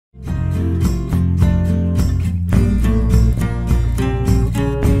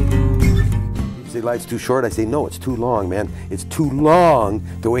say, life's too short. I say, no, it's too long, man. It's too long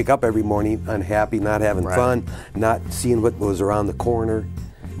to wake up every morning unhappy, not having fun, not seeing what was around the corner,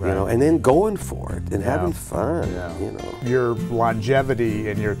 you know, and then going for it and having fun, you know. Your longevity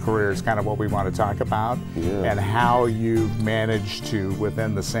in your career is kind of what we want to talk about, and how you've managed to,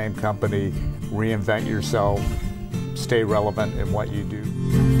 within the same company, reinvent yourself, stay relevant in what you do.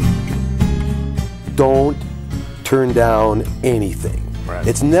 Don't turn down anything.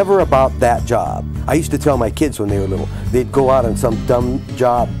 It's never about that job. I used to tell my kids when they were little, they'd go out on some dumb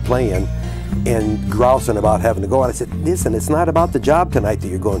job playing and grousing about having to go out. I said, listen, it's not about the job tonight that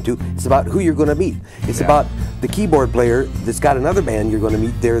you're going to, it's about who you're going to meet. It's about the keyboard player that's got another band you're going to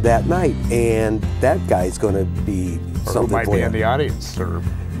meet there that night, and that guy's going to be something might for be you. in the audience, or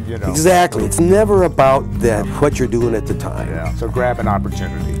you know. Exactly. It's never about that what you're doing at the time. So grab an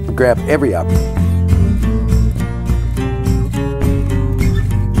opportunity. Grab every opportunity.